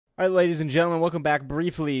Alright, ladies and gentlemen, welcome back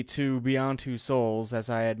briefly to Beyond Two Souls.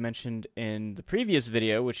 As I had mentioned in the previous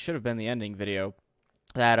video, which should have been the ending video,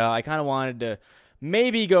 that I kind of wanted to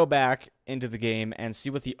maybe go back into the game and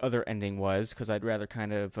see what the other ending was, because I'd rather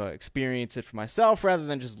kind of experience it for myself rather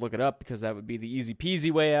than just look it up, because that would be the easy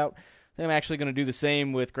peasy way out. I think I'm actually going to do the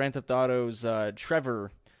same with Grand Theft Auto's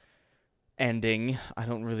Trevor ending. I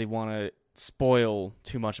don't really want to spoil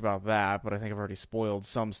too much about that, but I think I've already spoiled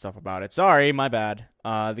some stuff about it. Sorry, my bad.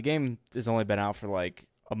 The game has only been out for like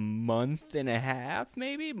a month and a half,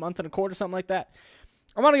 maybe? A month and a quarter, something like that.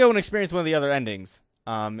 I want to go and experience one of the other endings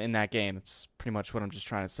in that game. That's pretty much what I'm just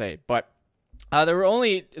trying to say. But there were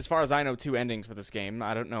only, as far as I know, 2 endings for this game.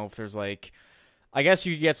 I don't know if there's like... I guess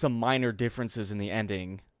you get some minor differences in the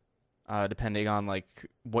ending, depending on like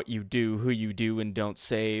what you do, who you do and don't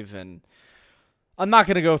save, and... I'm not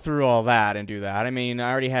going to go through all that and do that. I mean,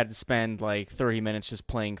 I already had to spend like 30 minutes just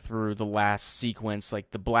playing through the last sequence,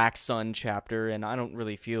 like the Black Sun chapter, and I don't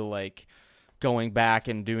really feel like going back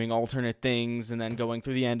and doing alternate things and then going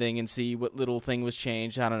through the ending and see what little thing was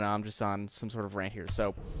changed. I don't know, I'm just on some sort of rant here.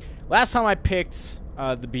 So, last time I picked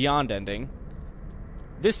the Beyond ending.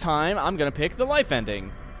 This time, I'm going to pick the Life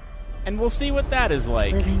ending. And we'll see what that is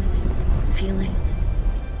like. Living, feeling,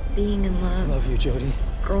 being in love. Love you, Jodie.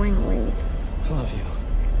 Growing old. I love you.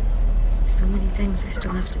 So many things I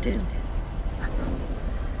still have to do.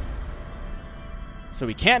 So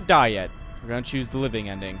we can't die yet. We're going to choose the living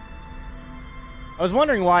ending. I was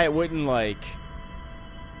wondering why it wouldn't, like...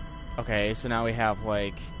 Okay, so now we have,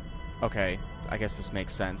 like... Okay, I guess this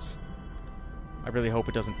makes sense. I really hope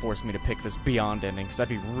it doesn't force me to pick this Beyond ending, because I'd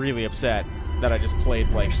be really upset that I just played,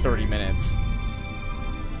 like, 30 minutes.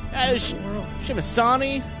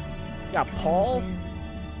 Shimasani? You got Paul?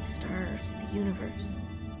 Stars, the universe.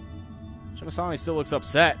 Shimasani still looks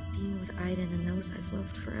upset. Being with Aiden and those I've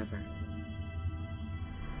loved forever.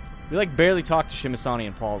 We, like, barely talked to Shimasani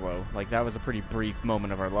and Paul, though. Like, that was a pretty brief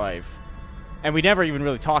moment of our life. And we never even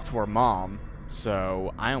really talked to our mom,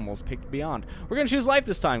 so I almost picked Beyond. We're gonna choose Life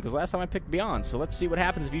this time, because last time I picked Beyond, so let's see what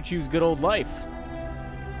happens if you choose good old Life.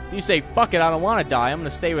 If you say, fuck it, I don't want to die, I'm gonna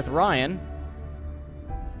stay with Ryan.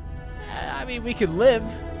 I mean, we could live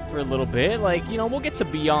for a little bit. Like, you know, we'll get to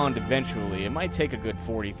Beyond eventually. It might take a good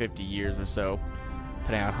 40, 50 years or so,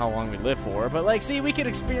 depending on how long we live for. But, like, see, we could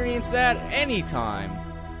experience that anytime.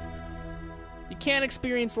 You can't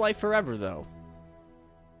experience life forever, though.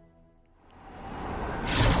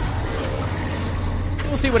 So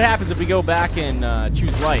we'll see what happens if we go back and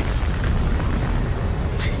choose Life.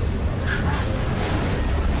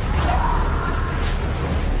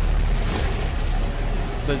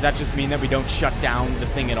 So does that just mean that we don't shut down the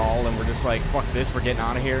thing at all and we're just like, fuck this, we're getting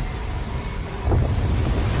out of here?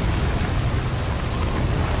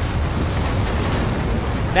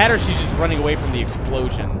 That or she's just running away from the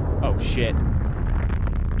explosion. Oh, shit.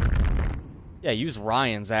 Yeah, use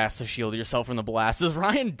Ryan's ass to shield yourself from the blast. Does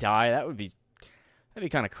Ryan die? That'd be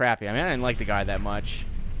kind of crappy. I mean, I didn't like the guy that much.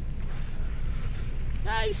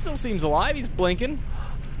 Nah, he still seems alive. He's blinking.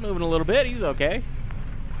 Moving a little bit. He's okay.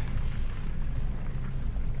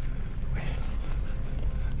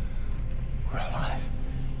 We're alive.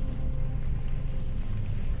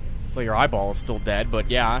 Well, your eyeball is still dead,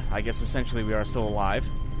 but yeah, I guess essentially we are still alive.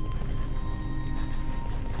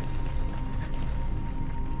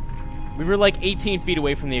 We were like 18 feet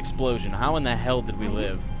away from the explosion. How in the hell did we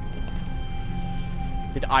live?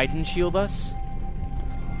 Did Aiden shield us?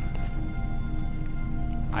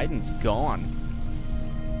 Aiden's gone.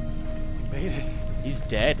 We made it. He's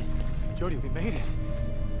dead. Jodie, we made it.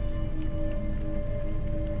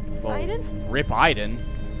 Well, Aiden? rip Aiden.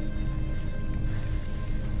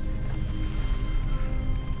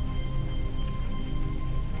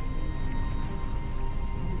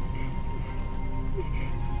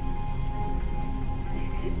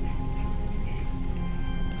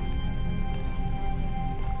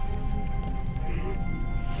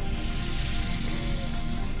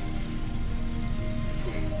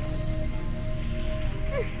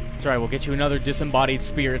 That's right, we'll get you another disembodied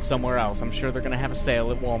spirit somewhere else. I'm sure they're gonna have a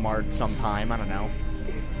sale at Walmart sometime. I don't know.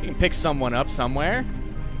 You can pick someone up somewhere.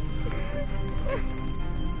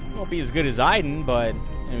 Won't be as good as Aiden, but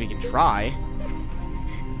we can try.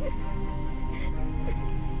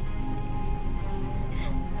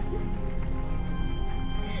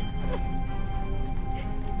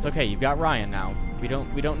 It's okay, you've got Ryan now. We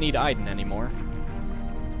don't need Aiden anymore.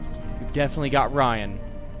 We've definitely got Ryan.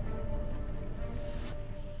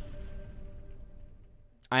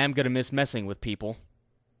 I am gonna miss messing with people.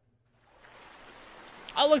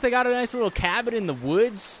 Oh, look, they got a nice little cabin in the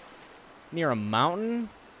woods near a mountain.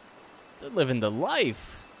 They're living the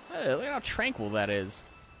life. Hey, look at how tranquil that is.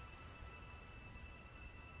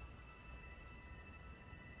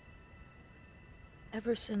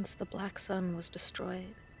 Ever since the Black Sun was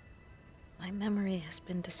destroyed, my memory has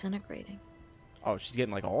been disintegrating. Oh, she's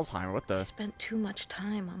getting like Alzheimer. What I the? spent too much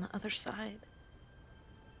time on the other side.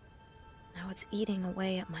 Now it's eating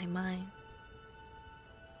away at my mind,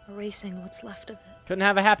 erasing what's left of it. Couldn't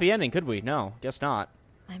have a happy ending, could we? No, guess not.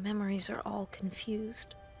 My memories are all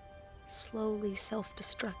confused, slowly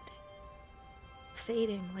self-destructing,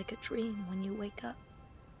 fading like a dream when you wake up.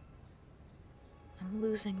 I'm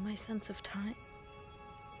losing my sense of time.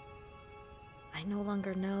 I no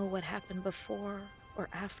longer know what happened before or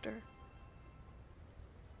after.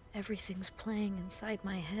 Everything's playing inside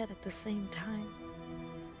my head at the same time.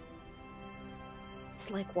 It's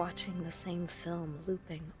like watching the same film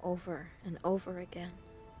looping over and over again.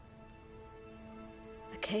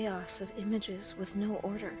 A chaos of images with no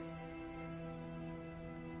order.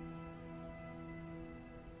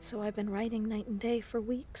 So I've been writing night and day for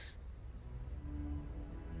weeks,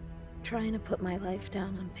 trying to put my life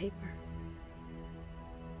down on paper.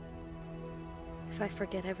 If I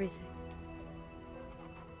forget everything,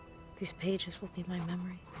 these pages will be my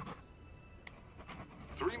memory.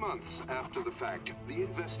 3 months after the fact, the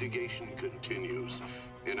investigation continues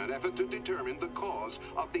in an effort to determine the cause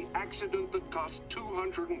of the accident that cost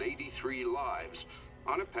 283 lives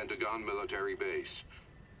on a Pentagon military base.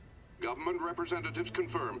 Government representatives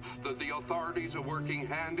confirm that the authorities are working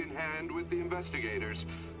hand in hand with the investigators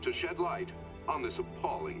to shed light on this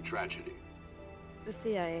appalling tragedy. The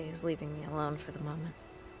CIA is leaving me alone for the moment.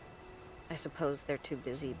 I suppose they're too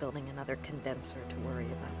busy building another condenser to worry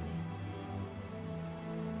about me.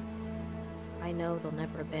 I know they'll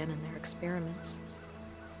never abandon their experiments,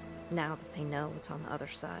 now that they know what's on the other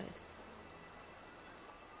side.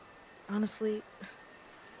 Honestly,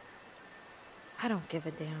 I don't give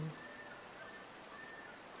a damn.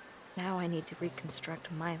 Now I need to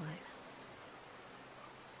reconstruct my life.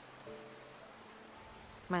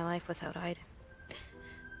 My life without Aiden.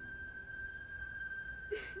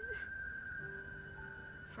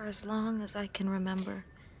 For as long as I can remember,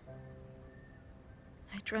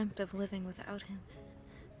 I dreamt of living without him.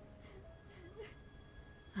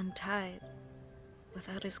 Untied,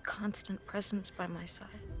 without his constant presence by my side.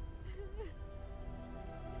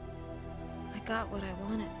 I got what I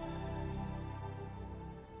wanted.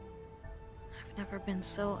 I've never been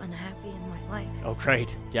so unhappy in my life. Oh,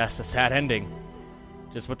 great. Yes, a sad ending.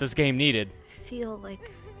 Just what this game needed. I feel like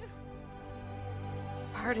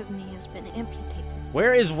part of me has been amputated.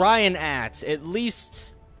 Where is Ryan at? At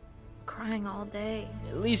least Crying all day.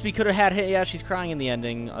 we could have had... Yeah, she's crying in the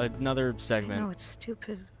ending. Another I segment. know it's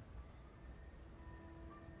stupid.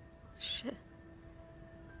 Shit.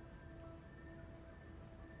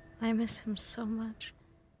 I miss him so much.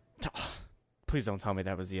 Please don't tell me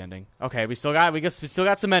that was the ending. Okay, we still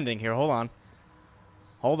got some ending here. Hold on.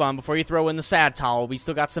 Hold on, before you throw in the sad towel, we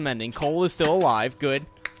still got some ending. Cole is still alive. Good.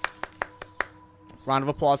 Round of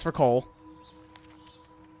applause for Cole.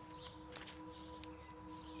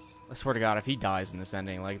 I swear to God, if he dies in this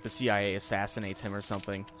ending, like the CIA assassinates him or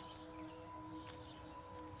something.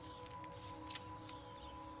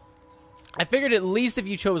 I figured at least if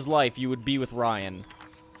you chose life, you would be with Ryan.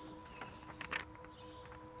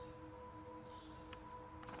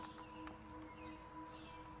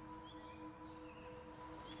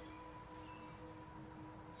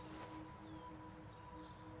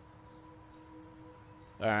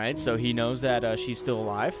 Alright, so he knows that she's still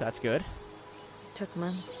alive. That's good. It took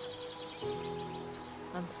months.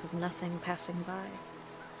 Months of nothing passing by.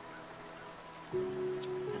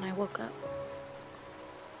 Then I woke up.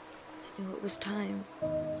 I knew it was time.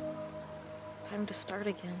 Time to start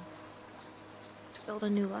again. To build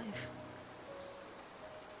a new life.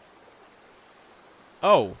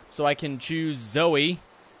 Oh, so I can choose Zoe,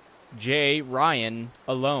 Jay, Ryan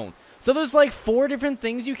alone. So there's like 4 different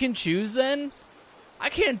things you can choose then? I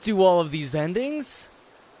can't do all of these endings.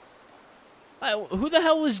 Who the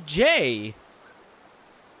hell was Jay?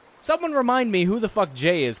 Someone remind me who the fuck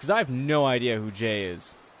Jay is, because I have no idea who Jay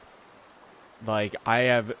is. Like, I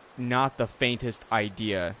have not the faintest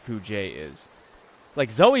idea who Jay is.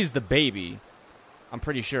 Like, Zoe's the baby. I'm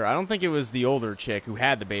pretty sure. I don't think it was the older chick who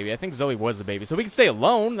had the baby. I think Zoe was the baby. So we can stay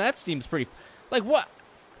alone. That seems pretty... Like, what?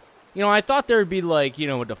 You know, I thought there would be, like, you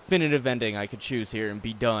know, a definitive ending I could choose here and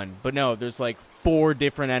be done. But no, there's, like, 4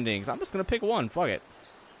 different endings. I'm just going to pick one. Fuck it.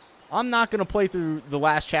 I'm not going to play through the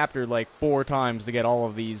last chapter, like, 4 times to get all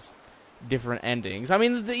of these different endings. I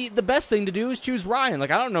mean, the best thing to do is choose Ryan. Like,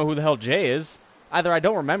 I don't know who the hell Jay is. Either I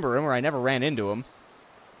don't remember him or I never ran into him.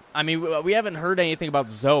 I mean, we haven't heard anything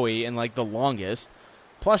about Zoe in, like, the longest.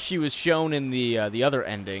 Plus, she was shown in the other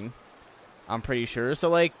ending. I'm pretty sure. So,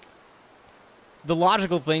 like... the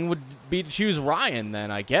logical thing would be to choose Ryan then,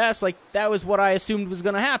 I guess. Like, that was what I assumed was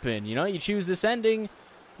going to happen, you know? You choose this ending,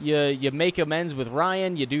 you make amends with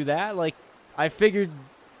Ryan, you do that. Like, I figured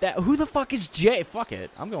that... Who the fuck is Jay? Fuck it.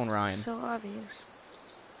 I'm going Ryan. So obvious.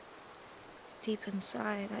 Deep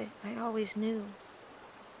inside, I always knew.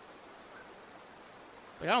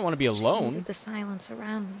 Like, I don't want to be I just alone. needed the silence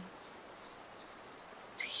around me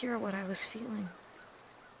to hear what I was feeling.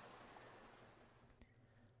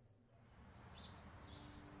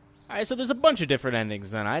 Alright, so there's a bunch of different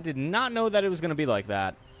endings then. I did not know that it was going to be like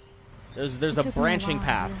that. There's a branching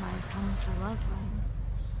path. It took me a while to realize how much I loved Ryan.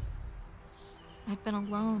 I'd been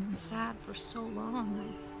alone and sad for so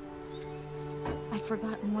long. I'd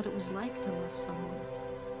forgotten what it was like to love someone.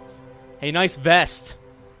 Hey, nice vest.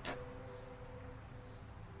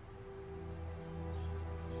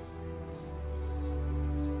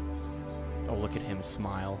 Oh, look at him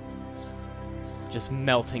smile. Just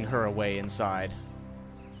melting her away inside.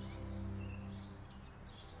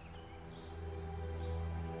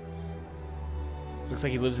 Looks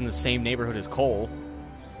like he lives in the same neighborhood as Cole.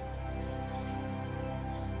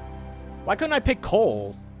 Why couldn't I pick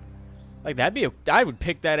Cole? Like, I would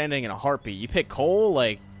pick that ending in a heartbeat. You pick Cole,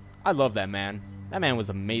 like, I love that man. That man was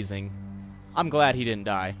amazing. I'm glad he didn't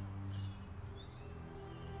die.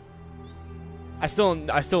 I still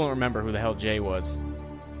don't remember who the hell Jay was,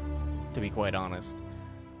 to be quite honest.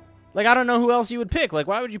 Like, I don't know who else you would pick. Like,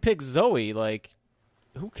 why would you pick Zoe? Like,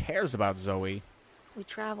 who cares about Zoe? We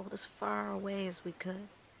traveled as far away as we could.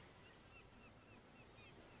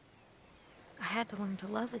 I had to learn to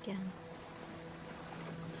love again.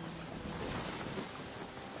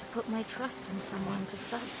 To put my trust in someone, to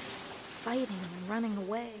stop fighting and running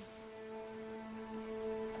away.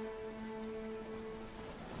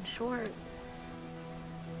 In short,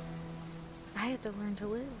 I had to learn to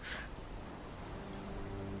live.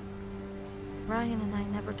 Ryan and I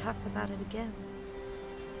never talked about it again.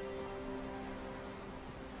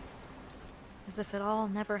 As if it all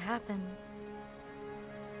never happened.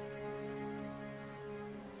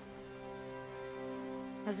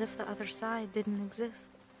 As if the other side didn't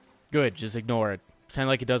exist. Good, just ignore it. Pretend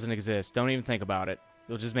like it doesn't exist. Don't even think about it.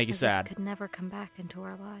 It'll just make you sad. As if it could never come back into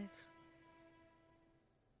our lives.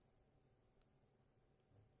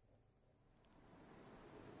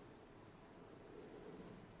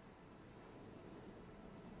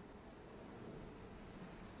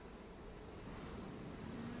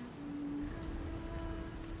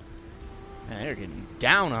 Man, they're getting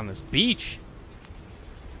down on this beach.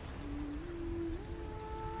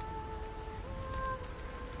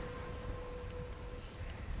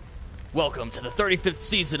 Welcome to the 35th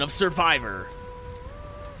season of Survivor.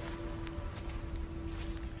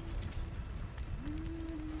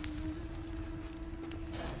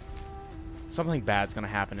 Something bad's gonna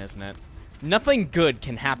happen, isn't it? Nothing good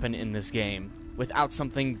can happen in this game without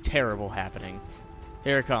something terrible happening.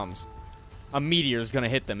 Here it comes. A meteor's gonna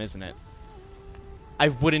hit them, isn't it? I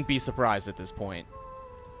wouldn't be surprised at this point.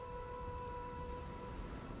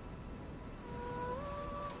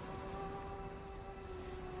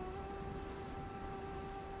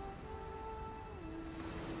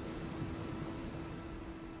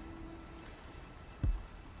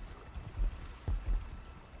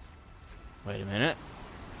 Wait a minute.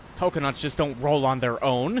 Coconuts just don't roll on their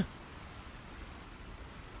own.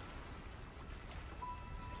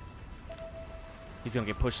 He's gonna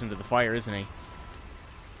get pushed into the fire, isn't he?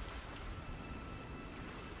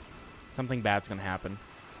 Something bad's gonna happen.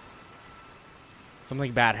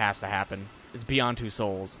 Something bad has to happen. It's beyond two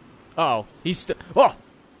souls. Uh-oh. He's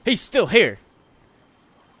still here.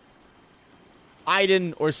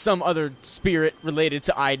 Aiden, or some other spirit related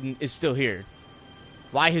to Aiden, is still here.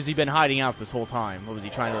 Why has he been hiding out this whole time? What was he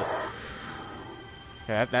trying to...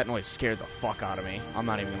 Okay, that noise scared the fuck out of me. I'm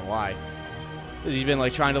not even gonna lie. Has he been,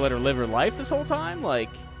 like, trying to let her live her life this whole time?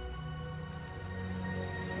 Like...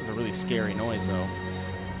 That was a really scary noise, though.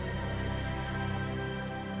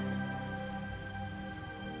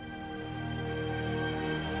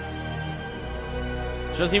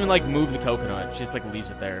 She doesn't even, like, move the coconut. She just, like,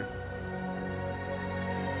 leaves it there.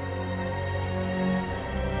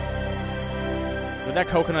 Where'd that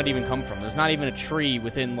coconut even come from? There's not even a tree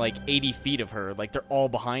within, like, 80 feet of her. Like, they're all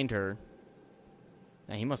behind her.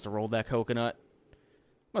 Man, he must have rolled that coconut.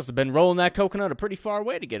 Must have been rolling that coconut a pretty far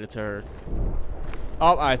way to get it to her.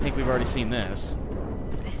 Oh, I think we've already seen this.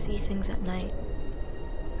 I see things at night.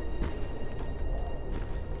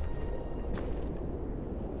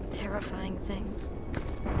 Terrifying things.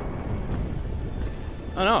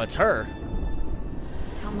 Oh, no, it's her.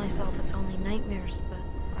 I tell myself it's only nightmares, but...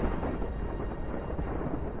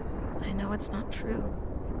 I know it's not true.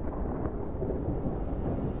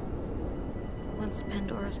 Once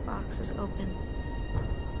Pandora's box is open,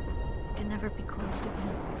 it can never be closed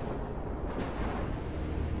again.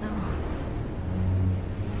 No.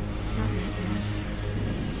 It's not nightmares.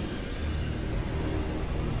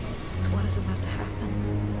 It's what is about to happen.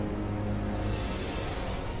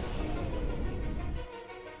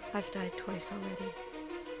 I've died twice already.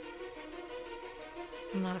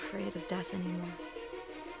 I'm not afraid of death anymore.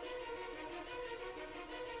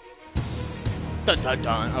 Dun dun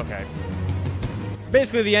dun. Okay. So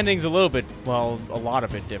basically the ending's a little bit, well, a lot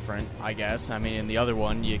of it different, I guess. I mean, in the other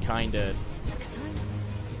one, you kinda... Next time?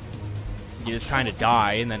 You just kinda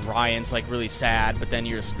die, and then Ryan's, like, really sad, but then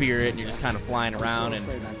you're a spirit, and you're just kinda flying around, and...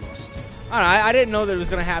 I don't know, I didn't know that it was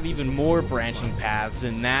gonna have even more branching paths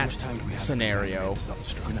in that scenario.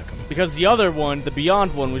 Because the other one, the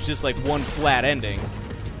Beyond one, was just, like, one flat ending.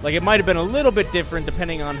 Like, it might have been a little bit different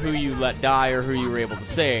depending on who you let die or who you were able to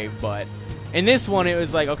save, but... In this one, it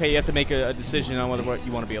was like, okay, you have to make a decision on whether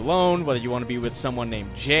you want to be alone, whether you want to be with someone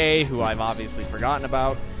named Jay, who I've obviously forgotten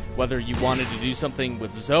about, whether you wanted to do something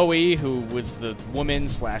with Zoe, who was the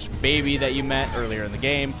woman/baby that you met earlier in the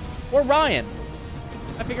game, or Ryan.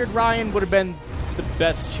 I figured Ryan would have been the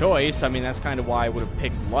best choice. I mean, that's kind of why I would have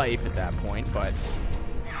picked life at that point, but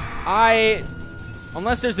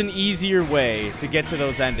unless there's an easier way to get to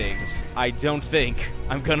those endings, I don't think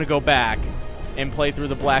I'm going to go back and play through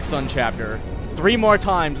the Black Sun chapter 3 more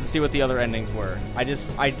times to see what the other endings were. I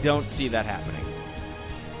don't see that happening.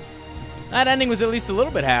 That ending was at least a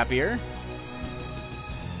little bit happier.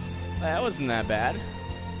 That wasn't that bad.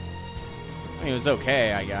 I mean, it was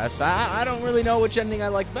okay, I guess. I don't really know which ending I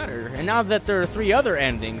like better. And now that there are 3 other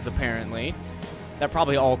endings, apparently, that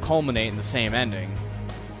probably all culminate in the same ending.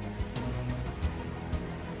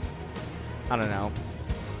 I don't know.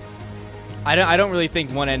 I don't really think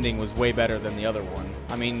one ending was way better than the other one.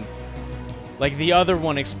 I mean, like, the other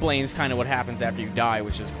one explains kind of what happens after you die,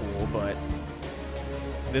 which is cool, but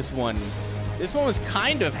this one was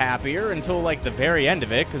kind of happier until, like, the very end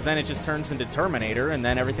of it, because then it just turns into Terminator, and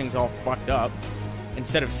then everything's all fucked up.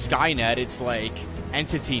 Instead of Skynet, it's, like,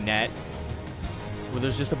 EntityNet, where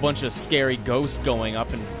there's just a bunch of scary ghosts going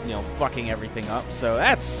up and, you know, fucking everything up. So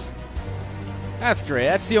that's great.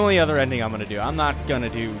 That's the only other ending I'm going to do. I'm not going to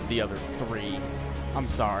do the other 3. I'm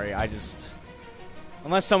sorry.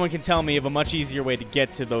 Unless someone can tell me of a much easier way to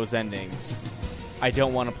get to those endings, I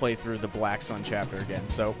don't want to play through the Black Sun chapter again.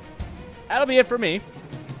 So that'll be it for me.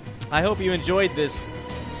 I hope you enjoyed this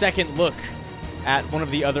second look at one of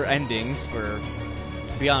the other endings for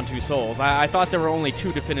Beyond Two Souls. I thought there were only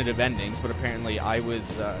 2 definitive endings, but apparently I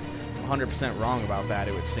was 100% wrong about that,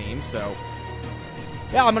 it would seem. So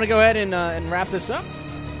yeah, I'm going to go ahead and wrap this up.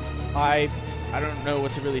 I don't know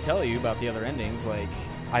what to really tell you about the other endings. Like,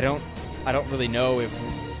 I don't really know if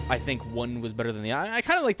I think one was better than the other. I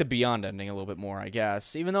kind of like the Beyond ending a little bit more, I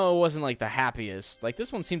guess. Even though it wasn't, like, the happiest. Like,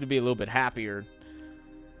 this one seemed to be a little bit happier.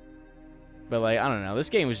 But, like, I don't know. This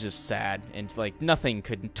game was just sad. And, like, nothing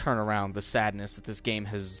could turn around the sadness that this game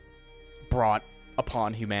has brought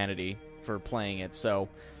upon humanity for playing it. So,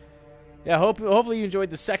 yeah, hopefully you enjoyed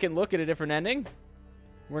the second look at a different ending.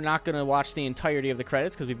 We're not going to watch the entirety of the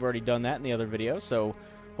credits because we've already done that in the other video. So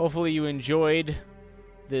hopefully you enjoyed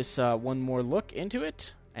this one more look into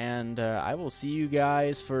it. And I will see you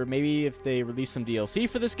guys for maybe if they release some DLC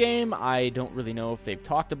for this game. I don't really know if they've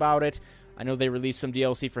talked about it. I know they released some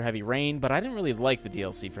DLC for Heavy Rain, but I didn't really like the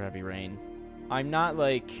DLC for Heavy Rain. I'm not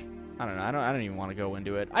like... I don't know. I don't even want to go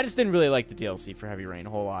into it. I just didn't really like the DLC for Heavy Rain a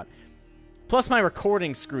whole lot. Plus, my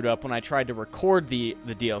recording screwed up when I tried to record the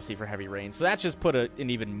DLC for Heavy Rain, so that just put an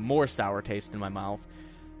even more sour taste in my mouth,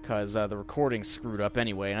 because the recording screwed up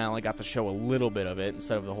anyway, and I only got to show a little bit of it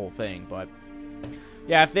instead of the whole thing. But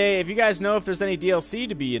yeah, if you guys know if there's any DLC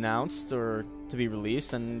to be announced or to be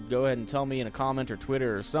released, then go ahead and tell me in a comment or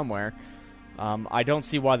Twitter or somewhere. I don't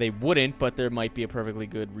see why they wouldn't, but there might be a perfectly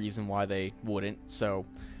good reason why they wouldn't. So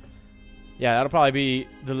yeah, that'll probably be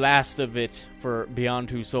the last of it for Beyond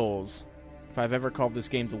Two Souls. If I've ever called this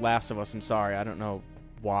game The Last of Us, I'm sorry. I don't know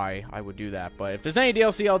why I would do that. But if there's any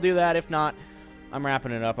DLC, I'll do that. If not, I'm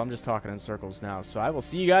wrapping it up. I'm just talking in circles now. So I will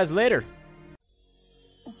see you guys later.